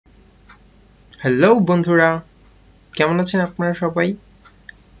Hello বন্ধুরা, কেমন আছেন আপনারা সবাই?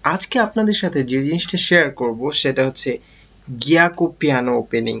 আজকে আপনাদের সাথে যে জিনিসটা শেয়ার করব সেটা হচ্ছে গিয়াকো পিয়ানো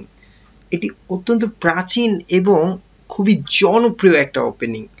ওপেনিং। এটি অত্যন্ত প্রাচীন এবং খুবই জনপ্রিয় একটা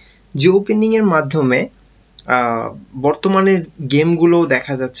ওপেনিং, যে ওপেনিং এর মাধ্যমে আহ, বর্তমানে গেমগুলো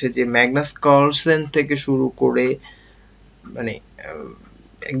দেখা যাচ্ছে যে ম্যাগনাস কার্লসেন থেকে শুরু করে মানে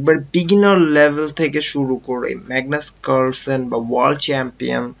একবার বিগিনার লেভেল থেকে শুরু করে ম্যাগনাস কার্লসেন বা ওয়ার্ল্ড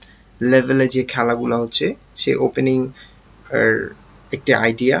চ্যাম্পিয়ন লেভেলে যে খেলাগুলো হচ্ছে সেই ওপেনিং এর একটি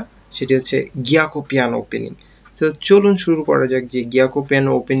আইডিয়া, সেটি হচ্ছে গিয়াকো পিয়ানো ওপেনিং। তো চলুন শুরু করা যাক যে গিয়াকো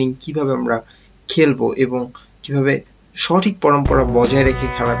পিয়ানো ওপেনিং কিভাবে আমরা খেলবো এবং কিভাবে সঠিক পরম্পরা বজায় রেখে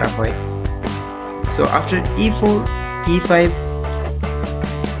খেলাটা হয়। So after e4 e5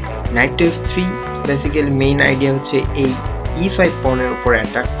 knight to f3, basically main idea হচ্ছে এই e5 পনের উপর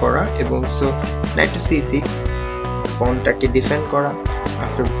অ্যাটাক করা এবং so knight to c6 পনটাকে defend করা।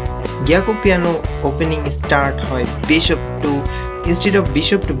 আফটার গিয়াকো পিয়ানো ওপেনিং স্টার্ট হয় bishop to, instead of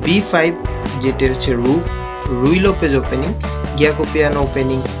bishop to b5 যেটা হচ্ছে রুই Lopez opening, গিয়াকো piano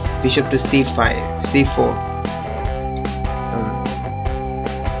opening bishop to c5 c4,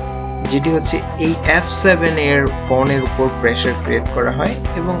 যেটি হচ্ছে এই f7 এর পনের উপর প্রেসার ক্রিয়েট করা হয়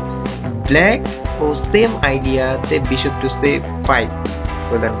এবং black O same আইডিয়াতে bishop to c5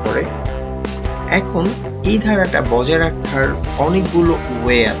 প্রদান করে। এখন এই ধারাটা বজায় রাখার অনেকগুলো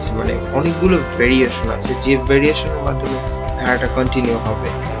ওয়ে আছে, মানে অনেকগুলো ভেরিয়েশন আছে, যে ভেরিয়েশনের মাধ্যমে ধারাটা কন্টিনিউ হবে।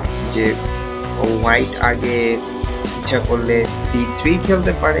 যে হোয়াইট আগে ইচ্ছা করলে c3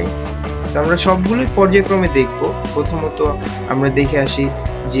 খেলতে পারে, তো আমরা সবগুলোই পর্যায়ক্রমে দেখব। প্রথমত আমরা দেখে আসি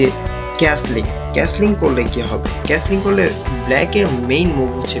যে ক্যাসলিং ক্যাসলিং করলে কি হবে। ক্যাসলিং করলে ব্ল্যাকের মেইন মুভ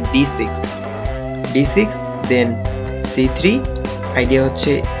হচ্ছে d6 দেন c3। আইডিয়া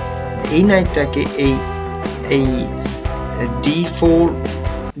হচ্ছে এই নাইটটাকে এই এই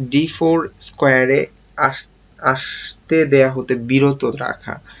d4 স্কোয়ারে আসতে দেয়া হতে বিরত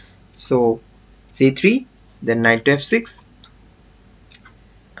রাখা। So c3 then night two f6,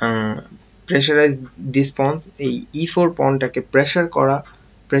 pressurise this পন, এই e4 পনটাকে প্রেসার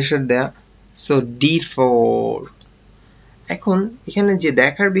দেয়া। So d4। এখন এখানে যে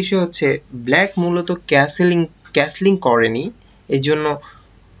দেখার বিষয় হচ্ছে ব্ল্যাক মূলত ক্যাসলিং করেনি, এই জন্য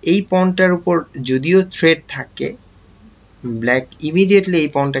এই পনটার উপর যদিও থ্রেড থাকে, ব্ল্যাক ইমিডিয়েটলি এই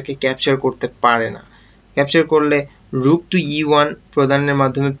পনটাকে ক্যাপচার করতে পারে না। ক্যাপচার করলে রুক টু e1 প্রদানের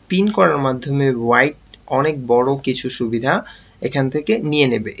মাধ্যমে, পিন করার মাধ্যমে হোয়াইট অনেক বড় কিছু সুবিধা এখান থেকে নিয়ে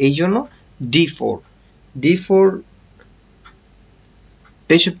নেবে। এই জন্য d4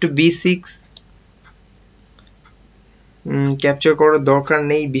 bishop to b6 capture করার দরকার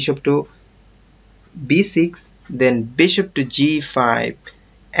নেই, bishop to b6 then bishop to g5।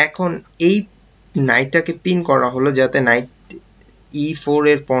 এখন এই নাইটটাকে পিন করা হলো যাতে নাইট e4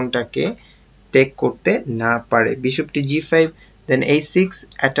 এর পনটাকে টেক করতে না পারে। Bishop to g5 then a6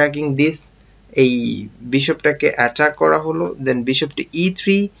 attacking this, এই বিশপটাকে অ্যাটাক করা হলো। দেন বিশপ টু e3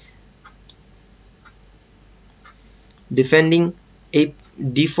 ডিফেন্ডিং, এই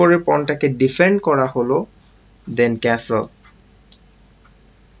d4 এর পনটাকে ডিফেন্ড করা হলো। দেন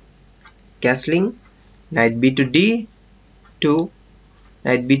castling knight b to d2,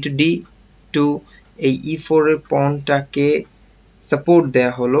 knight b to d2, এই e4 এর পনটাকে সাপোর্ট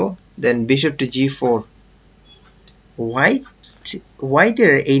দেয়া হলো। দেন বিশপ টু g4,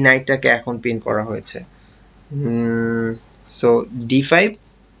 হোয়াইটের এই নাইটটাকে এখন পিন করা হয়েছে। সো d5,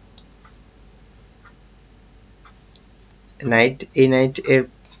 এই নাইট এর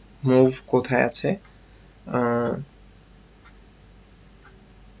মুভ কোথায় আছে,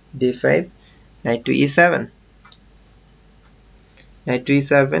 d5 knight to e7,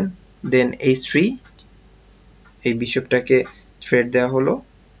 then h3, এই বিশপটাকে থ্রেড দেওয়া হলো।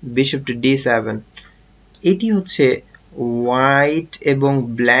 বিশপ টু d7, এটি হচ্ছে হোয়াইট এবং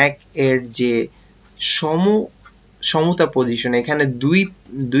ব্ল্যাক এর যে সমতা পজিশন। এখানে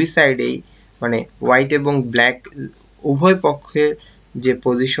দুই সাইডেই মানে হোয়াইট এবং ব্ল্যাক উভয় পক্ষের যে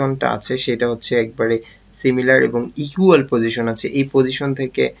পজিশনটা আছে সেটা হচ্ছে একবারে সিমিলার এবং ইকুয়াল পজিশন আছে। এই পজিশন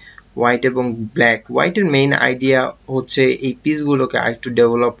থেকে হোয়াইট এবং হোয়াইটের মেইন আইডিয়া হচ্ছে এই পিসগুলোকে আরেকটু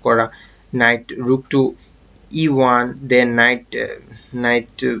ডেভেলপ করা। Night রুক two e1, then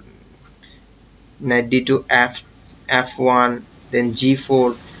night d to f1, then g4।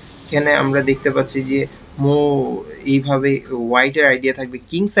 এখানে আমরা দেখতে পাচ্ছি যে এইভাবে হোয়াইটের আইডিয়া থাকবে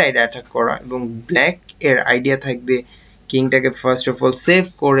কিং সাইড অ্যাটাক করা এবং ব্ল্যাক এর আইডিয়া থাকবে কিংটাকে ফার্স্ট অফ অল সেভ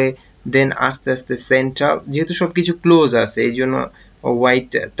করে দেন আস্তে আস্তে সেন্ট্রাল, যেহেতু সবকিছু ক্লোজ আছে এই জন্য হোয়াইট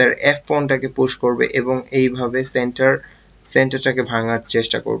তার এফ পনটাকে পুশ করবে এবং এইভাবে সেন্টারটাকে ভাঙার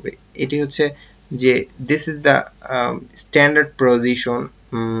চেষ্টা করবে। এটি হচ্ছে যে this is the standard position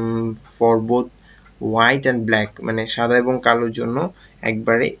for both white and black, মানে সাদা এবং কালোর জন্য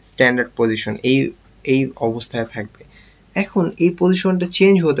একবারে স্ট্যান্ডার্ড পজিশন এই এই অবস্থায় থাকবে। এখন এই পজিশনটা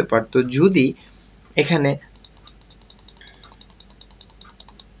চেঞ্জ হতে পারতো যদি এখানে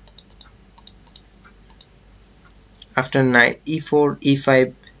after knight e4 e5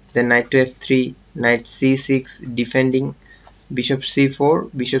 then knight to f3 knight c6 defending bishop c4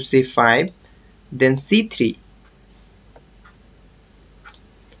 bishop c5 then c3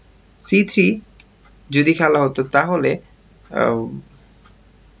 c3 যদি খেলা হতো তাহলে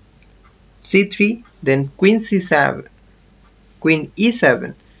c3 then queen c7 queen e7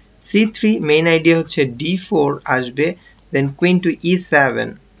 c3 main idea হচ্ছে d4 আসবে then queen to e7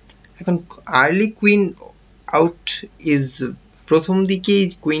 এখন early queen out is প্রথম দিকেই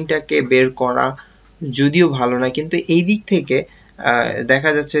কুইনটাকে বের করা যদিও ভালো না, কিন্তু এই দিক থেকে দেখা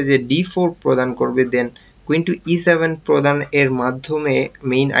যাচ্ছে যে d4 প্রদান করবে, দেন কুইন টু e7 প্রদান এর মাধ্যমে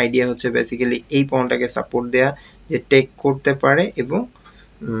মেইন আইডিয়া হচ্ছে বেসিক্যালি এই পয়েন্টটাকে সাপোর্ট দেয়া, যে টেক করতে পারে এবং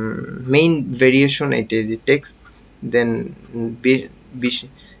মেইন ভেরিয়েশন এটাই যে টেক্স দেন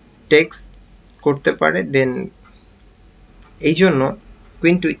টেক্স করতে পারে, দেন এই জন্য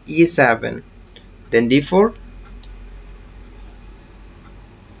queen two e7 then d4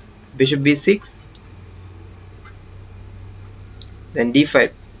 bishop b6 then d5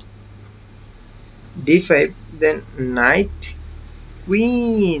 d5 then knight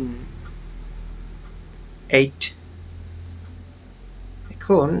queen 8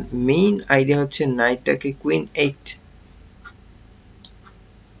 এখন মেইন আইডিয়া হচ্ছে নাইটটাকে queen 8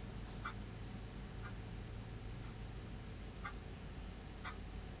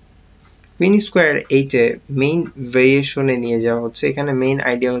 কুইন স্কোয়ার 8 এ মেইন ভেরিয়েশনে নিয়ে যাওয়া হচ্ছে। এখানে মেইন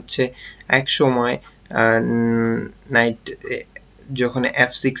আইডিয়া হচ্ছে এক সময় নাইট যখন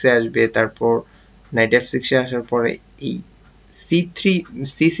f6 এ আসবে, তারপর নাইট f6 এ আসার পরে এই c3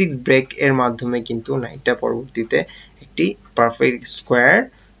 c6 ব্রেক এর মাধ্যমে কিন্তু নাইটটা পরবর্তীতে একটি পারফেক্ট স্কোয়ার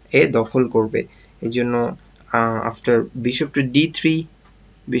এ দখল করবে। এজন্য after bishop to d3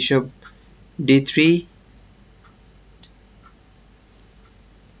 bishop d3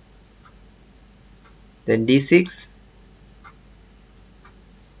 then d6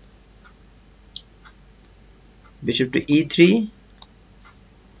 bishop to e3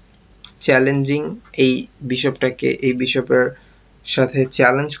 challenging এই বিশপটাকে এই বিশপের সাথে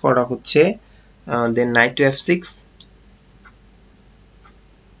চ্যালেঞ্জ করা হচ্ছে, দেন knight to f6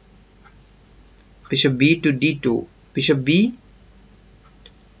 bishop b to d2 bishop b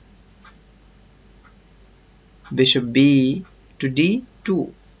to d2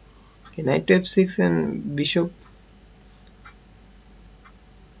 okay, knight to f6 and bishop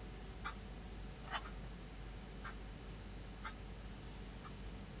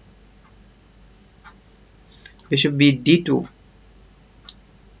bishop b d2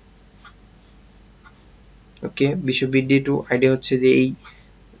 okay bishop b d2 idea হচ্ছে যে এই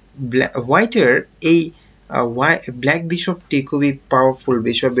হোয়াইটের এই ব্ল্যাক বিশপটি খুবই পাওয়ারফুল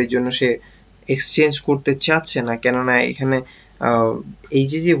বিশপের জন্য, সে এক্সচেঞ্জ করতে চাচ্ছে না, কেননা এখানে এই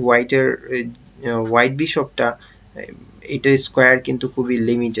যে হোয়াইটের হোয়াইট বিশপটা এটার স্কোয়ার কিন্তু খুবই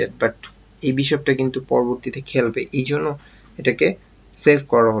লিমিটেড, বাট এই বিশপটা কিন্তু পরবর্তীতে খেলবে, এই জন্য এটাকে সেভ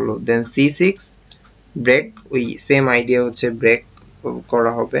করা হলো। দেন c6 ব্রেক, ওই সেম আইডিয়া হচ্ছে ব্রেক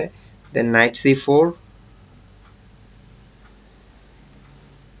করা হবে, দেন নাইট c4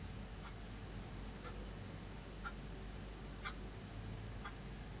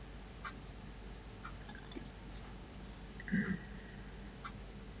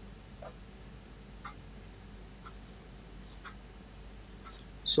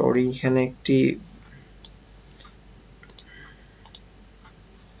 সরি এখানে একটি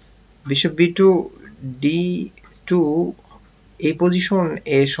বিশপ b2 d2 এই পজিশন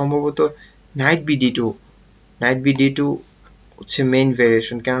এ সম্ভবত নাইট b d2 হচ্ছে মেইন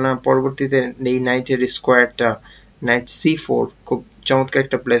ভেরিয়েশন, কেননা পরবর্তীতে এই নাইটের স্কোয়ারটা নাইট c4 খুব চমৎকার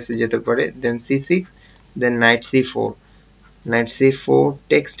একটা প্লেসে যেতে পারে, দেন c6 দেন নাইট c4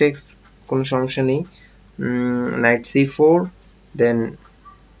 টেক্স কোনো সমস্যা নেই, নাইট c4 দেন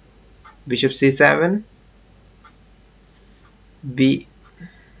bishop c7 b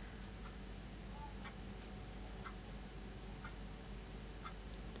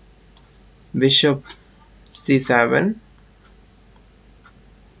bishop c7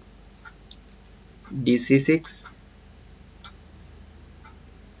 dc6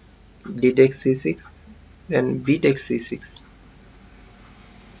 d takes c6 then b takes c6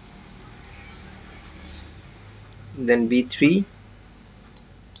 then b3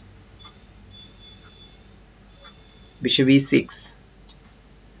 bishop e6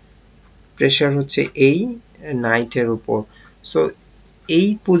 pressure হচ্ছে এই নাইটের উপর। সো এই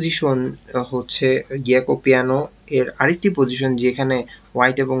পজিশন হচ্ছে গিয়াকো পিয়ানো এর আরেকটি পজিশন, যেখানে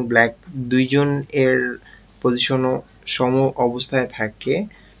হোয়াইট এবং ব্ল্যাক দুইজন এর পজিশনও সম অবস্থায় থাকে।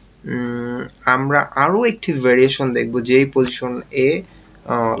 আমরা আরো একটি ভেরিয়েশন দেখব, যেই পজিশন এ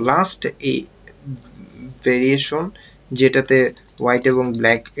লাস্ট এই ভেরিয়েশন, যেটাতে হোয়াইট এবং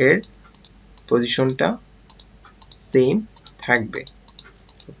ব্ল্যাক এর পজিশনটা সেম থাকবে।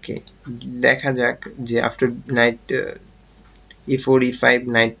 ওকে, দেখা যাক যে after night e4 e5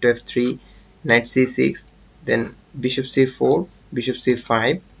 knight to f3 knight c6 then bishop c4 bishop c5,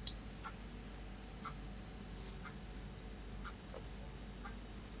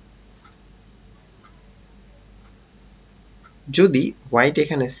 যদি হোয়াইট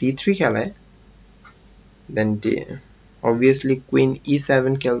এখানে c3 খেলায় then obviously queen e7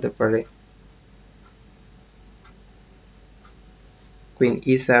 খেলতে পারে, queen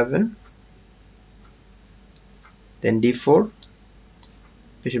e7 then d4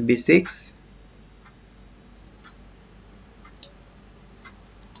 bishop b6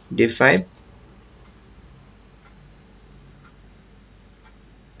 d5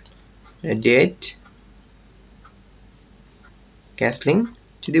 d8 castling,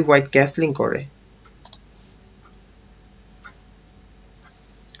 যদি হোয়াইট ক্যাসলিং করে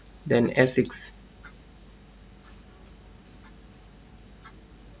then a6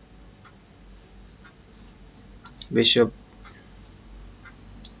 bishop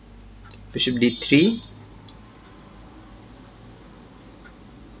d3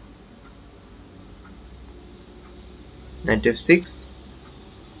 knight f6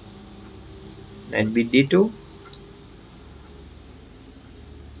 knight b d2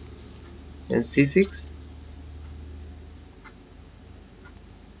 then c6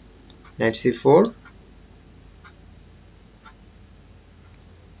 knight c4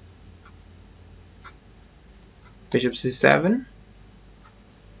 bishop c7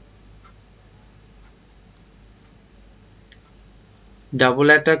 double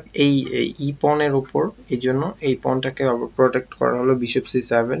attack এই ই পনের উপর, এই জন্য এই পনটাকে আবার প্রোটেক্ট করা হলো বিশপ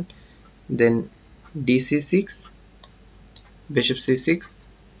c7 দেন dc6 bishop c6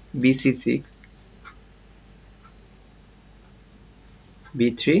 bc6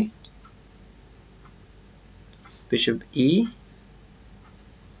 b3 bishop e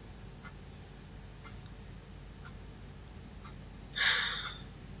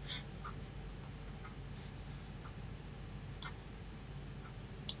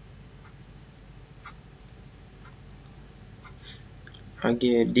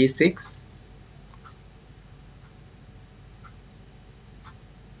आगे d6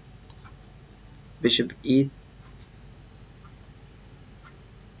 bishop e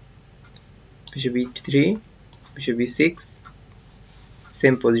bishop e3 bishop e6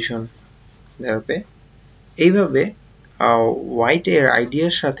 same position দেওয়াবে। এইভাবে হোয়াইট এর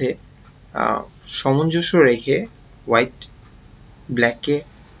আইডিয়ার সাথে সামঞ্জস্য রেখে হোয়াইট ব্ল্যাককে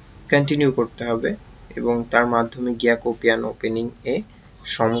কন্টিনিউ করতে হবে এবং তার মাধ্যমে গিয়াকো পিয়ানো ওপেনিং এ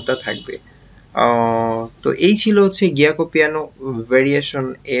সমতা থাকবে। তো এই ছিল হচ্ছে গিয়াকো পিয়ানো ভেরিয়েশন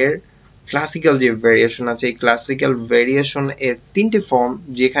এর ক্লাসিক্যাল যে ভেরিয়েশন আছে, এই ক্লাসিক্যাল ভেরিয়েশন এর তিনটি ফর্ম,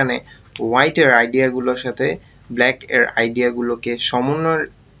 যেখানে হোয়াইট এর আইডিয়াগুলোর সাথে ব্ল্যাক এর আইডিয়াগুলোকে সমন্বয়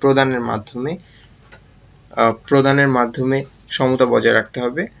প্রদানের মাধ্যমে সমতা বজায় রাখতে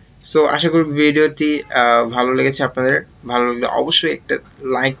হবে। সো আশা করি ভিডিওটি ভালো লেগেছে আপনাদের। ভালো লাগলে অবশ্যই একটা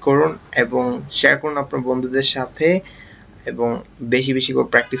লাইক করুন এবং শেয়ার করুন আপনার বন্ধুদের সাথে এবং বেশি বেশি করে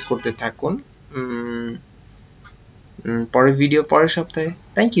প্র্যাকটিস করতে থাকুন। পরের ভিডিও পরের সপ্তাহে।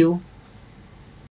 Thank you.